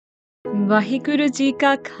वाहिगुरु जी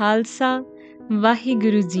का खालसा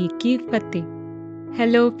वाहिगुरु जी की फतेह.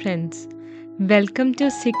 Hello friends, welcome to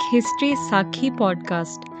Sikh History Sakhi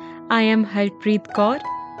podcast. I am Harpreet Kaur,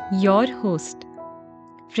 your host.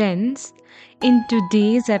 Friends, in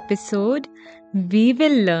today's episode, we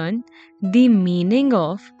will learn the meaning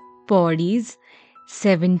of Pauri's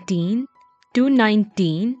 17 to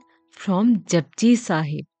 19 from Japji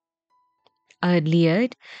Sahib. Earlier,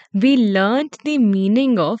 we learnt the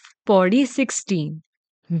meaning of Pauri 16,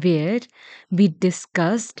 where we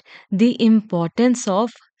discussed the importance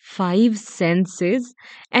of five senses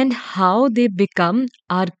and how they become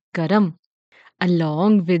our karam,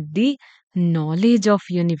 along with the knowledge of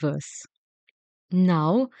universe.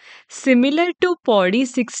 Now, similar to Pauri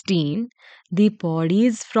 16, the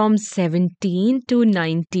Pauris from 17 to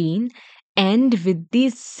 19 end with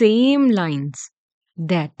the same lines.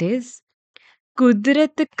 That is,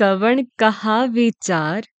 ਕੁਦਰਤ ਕਵਣ ਕਹਾ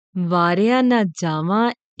ਵਿਚਾਰ ਵਾਰਿਆ ਨਾ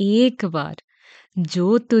ਜਾਵਾਂ ਏਕ ਵਾਰ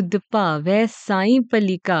ਜੋ ਤੁਧ ਭਾਵੈ ਸਾਈਂ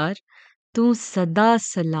ਪਲਿਕਾਰ ਤੂੰ ਸਦਾ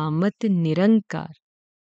ਸਲਾਮਤ ਨਿਰੰਕਾਰ.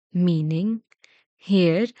 Meaning,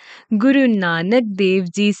 here Guru Nanak Dev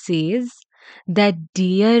Ji says that,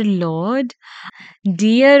 Dear Lord,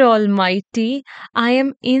 dear Almighty, I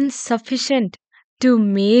am insufficient to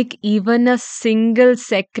make even a single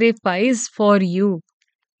sacrifice for you,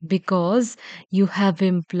 because you have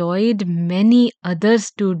employed many others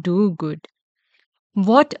to do good.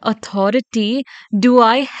 What authority do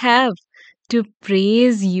I have to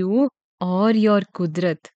praise you or your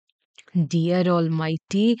Kudrat? Dear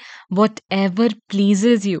Almighty, whatever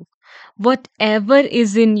pleases you, whatever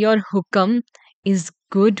is in your hukam is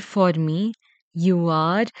good for me. You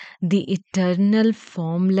are the eternal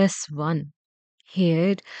formless one.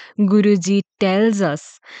 Here, Guruji tells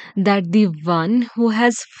us that the one who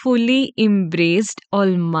has fully embraced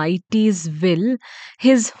Almighty's will,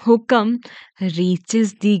 his hukam,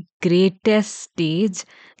 reaches the greatest stage,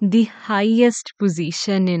 the highest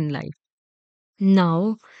position in life.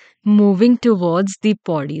 Now, moving towards the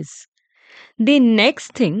bodies. The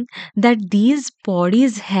next thing that these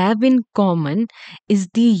bodies have in common is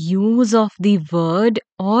the use of the word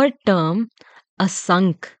or term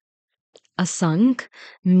asank. Asank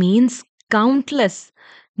means countless,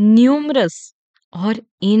 numerous, or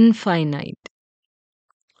infinite.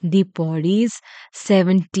 The bodies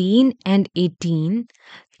 17 and 18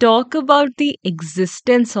 talk about the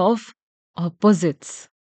existence of opposites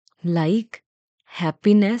like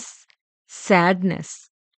happiness, sadness,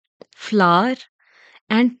 flower,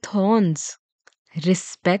 and thorns,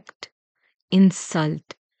 respect,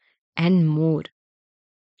 insult, and more.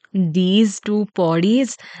 These two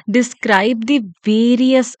bodies describe the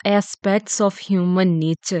various aspects of human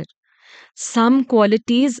nature. Some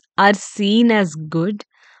qualities are seen as good,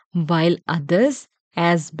 while others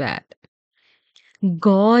as bad.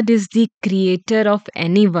 God is the creator of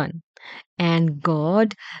anyone, and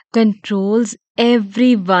God controls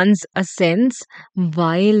everyone's essence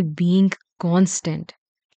while being constant.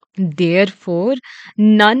 Therefore,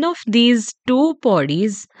 none of these two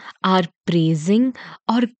bodies are praising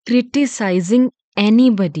or criticizing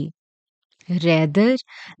anybody. Rather,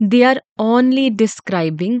 they are only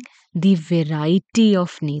describing the variety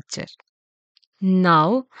of nature.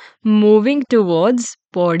 Now, moving towards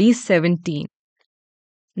body 17.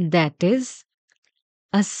 That is,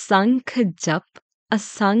 asankh jap,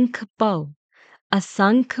 asankh pau,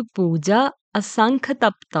 asankh puja, asankh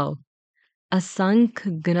taptau. असंख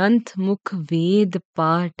ग्रंथ मुख वेद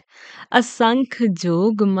पाठ असंख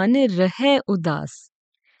जोग मन रहे उदास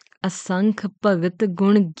असंख भगत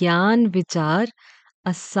गुण ज्ञान विचार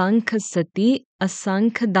असंख सती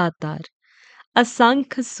असंख दातार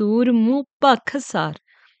असंख सूर मुँह पख सार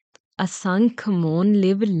असंख मोन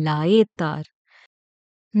लिव लाए तार.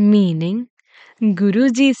 Meaning,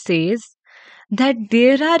 Guruji says that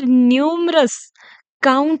there are numerous,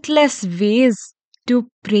 countless ways to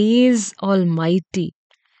praise Almighty,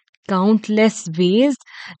 countless ways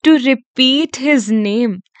to repeat His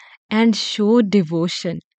name and show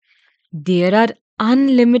devotion. There are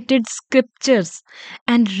unlimited scriptures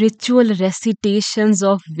and ritual recitations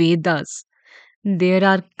of Vedas. There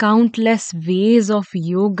are countless ways of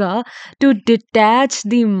yoga to detach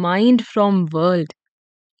the mind from world.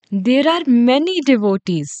 There are many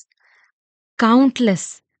devotees,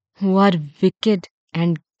 countless, who are wicked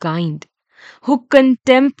and kind, who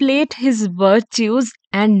contemplate his virtues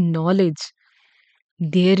and knowledge.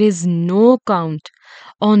 There is no count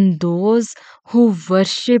on those who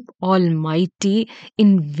worship Almighty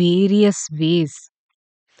in various ways.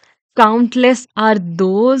 Countless are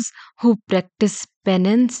those who practice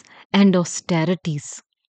penance and austerities.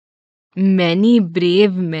 Many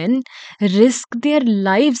brave men risk their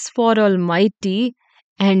lives for Almighty,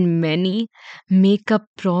 and many make a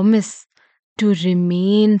promise to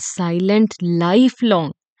remain silent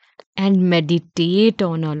lifelong and meditate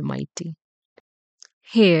on Almighty.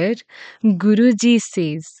 Here, Guruji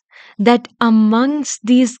says that amongst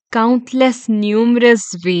these countless numerous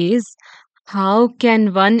ways, how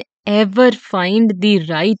can one ever find the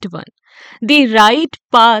right one, the right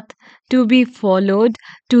path to be followed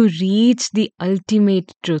to reach the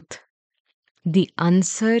ultimate truth? The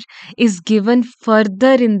answer is given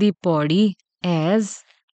further in the Pauri as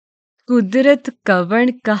कुदरत कवण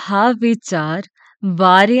कहा विचार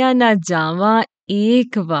वारिया ना जावा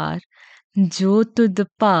एक बार जो तुद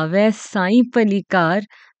भावै साईं पलिकार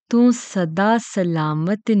तू सदा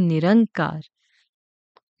सलामत निरंकार.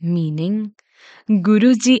 Meaning,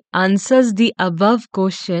 Guruji answers the above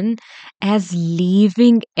question as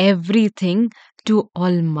leaving everything to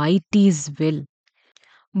Almighty's will.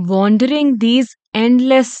 Wandering these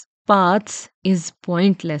endless paths is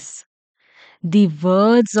pointless. The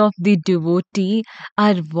words of the devotee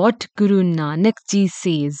are what Guru Nanak Ji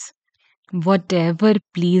says. Whatever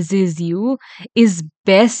pleases you is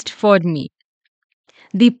best for me.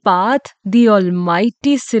 The path the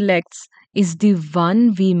Almighty selects is the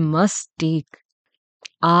one we must take.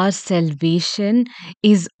 Our salvation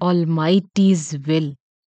is Almighty's will.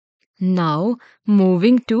 Now,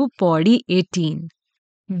 moving to Pauri 18,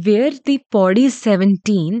 where the Pauri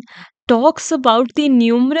 17 talks about the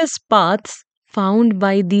numerous paths found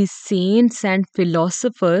by the saints and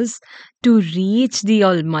philosophers to reach the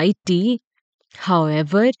Almighty,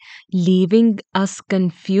 however, leaving us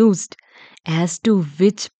confused as to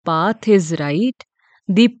which path is right.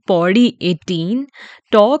 The Pauri 18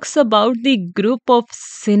 talks about the group of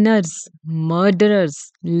sinners,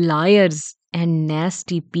 murderers, liars, and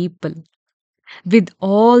nasty people. With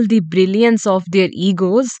all the brilliance of their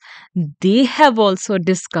egos, they have also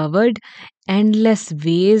discovered endless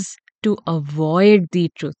ways to avoid the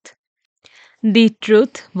truth. The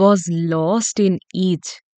truth was lost in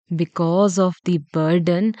each because of the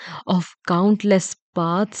burden of countless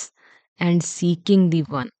paths and seeking the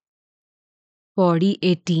one. Pauri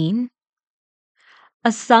 18.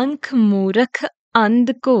 असंख मूरख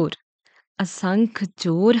अंधकोर असंख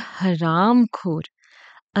चोर हराम खोर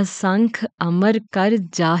असंख अमर कर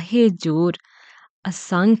जाहे जोर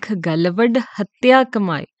असंख गलवड हत्या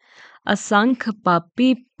कमाए असंख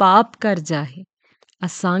पापी पाप कर जाहे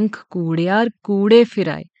असंख कूड़ियार कूड़े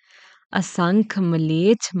फिराए असंख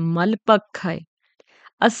मलेच मल पक खाए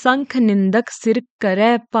असंख निंदक सिर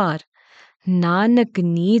करे पार नानक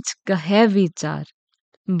नीच कहे विचार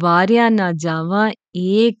वारिया ना जावा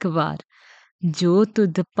एक बार जो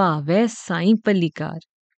तुद भावे Sai पलिकार.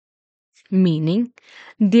 Meaning,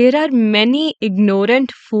 there are many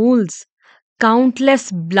ignorant fools, countless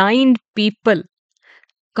blind people,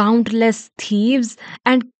 countless thieves,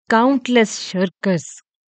 and countless shirkers.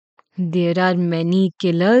 There are many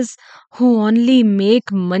killers who only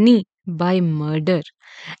make money by murder,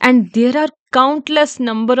 and there are countless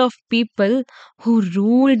number of people who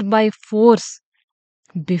ruled by force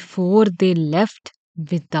before they left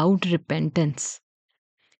without repentance.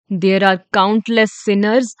 There are countless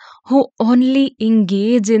sinners who only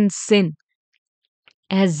engage in sin,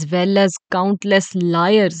 as well as countless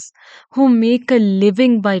liars who make a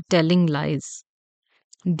living by telling lies.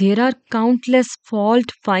 There are countless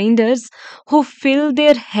fault finders who fill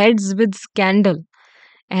their heads with scandal,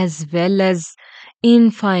 as well as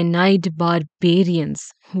infinite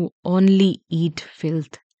barbarians who only eat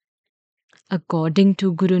filth. According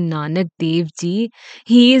to Guru Nanak Dev Ji,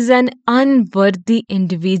 he is an unworthy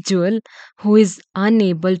individual who is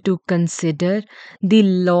unable to consider the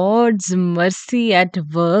Lord's mercy at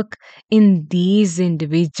work in these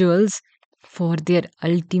individuals for their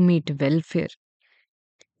ultimate welfare.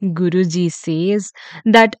 Guruji says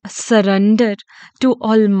that surrender to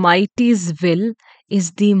Almighty's will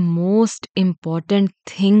is the most important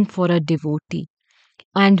thing for a devotee,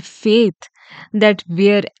 and faith that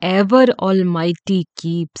wherever Almighty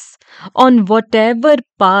keeps, on whatever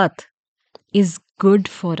path, is good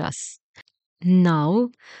for us. Now,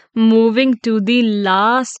 moving to the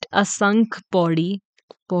last Asankh Pauri,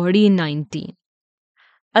 Pauri 19.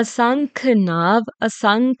 Asankh Nav,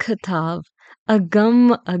 Asankh Thav,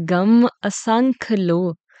 Agam Agam Asankh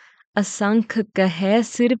Lo, Asankh Kahe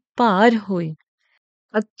Sir Par Hoye,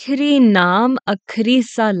 Akhri Naam Akhri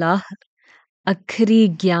Salah, अखरी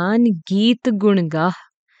ज्ञान गीत गुण गाह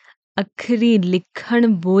अखरी लिखण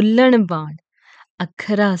बोलण बाण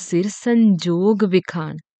अखरा सिर संजोग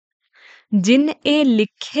विखाण जिन ए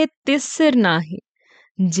लिखे तिस सिर नाहे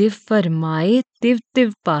जिव फरमाए तिव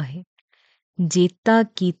तिव पाहे जेता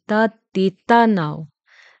कीता तेता नाव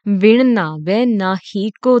विण नावे नाही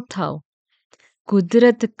को थाव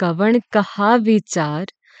कुदरत कवण कहा विचार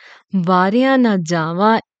वारिया न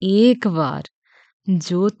जावा एक वार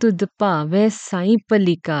जो तुद भावे साई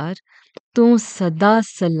पलिकार तू सदा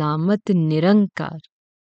सलामत निरंकार.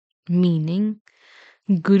 Meaning,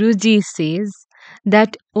 Guruji says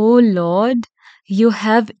that, O Lord, you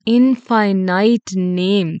have infinite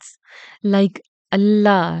names like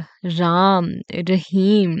Allah, Ram,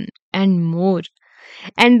 Rahim, and more,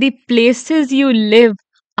 and the places you live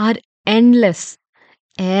are endless,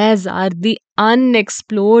 as are the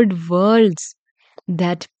unexplored worlds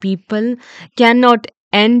that people cannot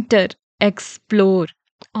enter, explore,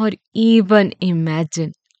 or even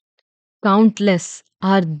imagine. Countless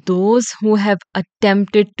are those who have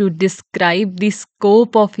attempted to describe the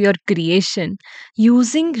scope of your creation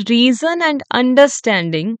using reason and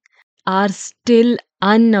understanding, are still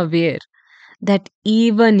unaware that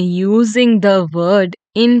even using the word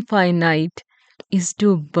infinite is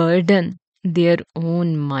to burden their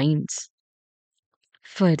own minds.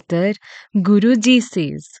 Further, Guruji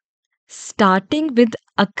says, starting with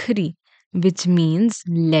Akhri, which means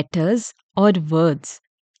letters or words,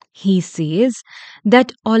 he says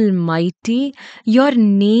that Almighty, your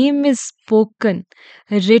name is spoken,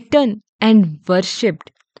 written, and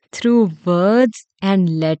worshipped through words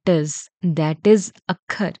and letters, that is,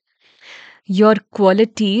 Akhar. Your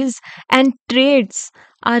qualities and traits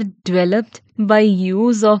are developed by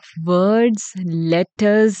use of words,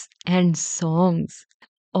 letters, and songs.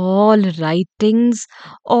 All writings,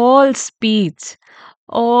 all speech,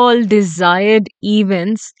 all desired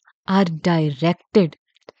events are directed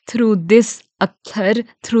through this akhar,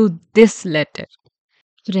 through this letter.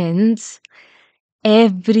 Friends,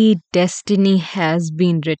 every destiny has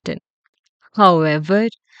been written. However,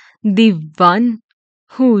 the one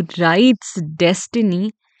who writes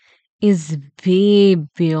destiny is way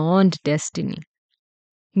beyond destiny.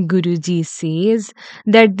 Guruji says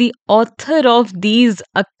that the author of these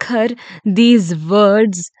akhar, these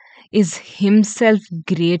words, is himself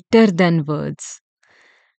greater than words.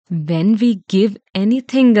 When we give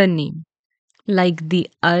anything a name, like the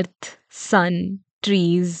earth, sun,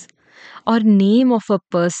 trees, or name of a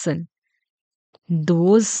person,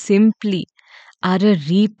 those simply are a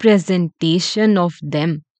representation of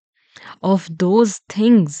them, of those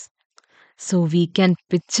things, so we can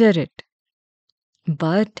picture it.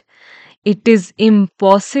 But it is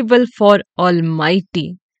impossible for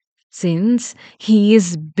Almighty since He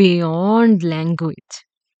is beyond language.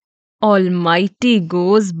 Almighty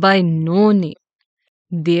goes by no name.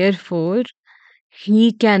 Therefore,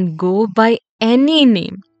 He can go by any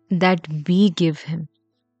name that we give Him.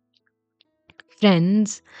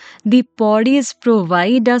 Friends, the bodies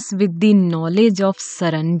provide us with the knowledge of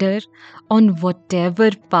surrender on whatever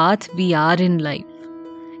path we are in life,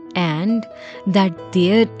 and that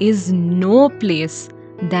there is no place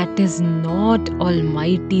that is not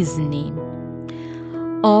Almighty's name.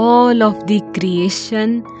 All of the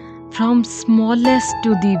creation, from smallest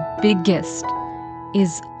to the biggest,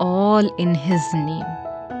 is all in His name.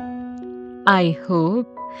 I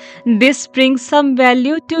hope this brings some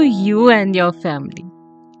value to you and your family.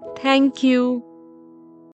 Thank you.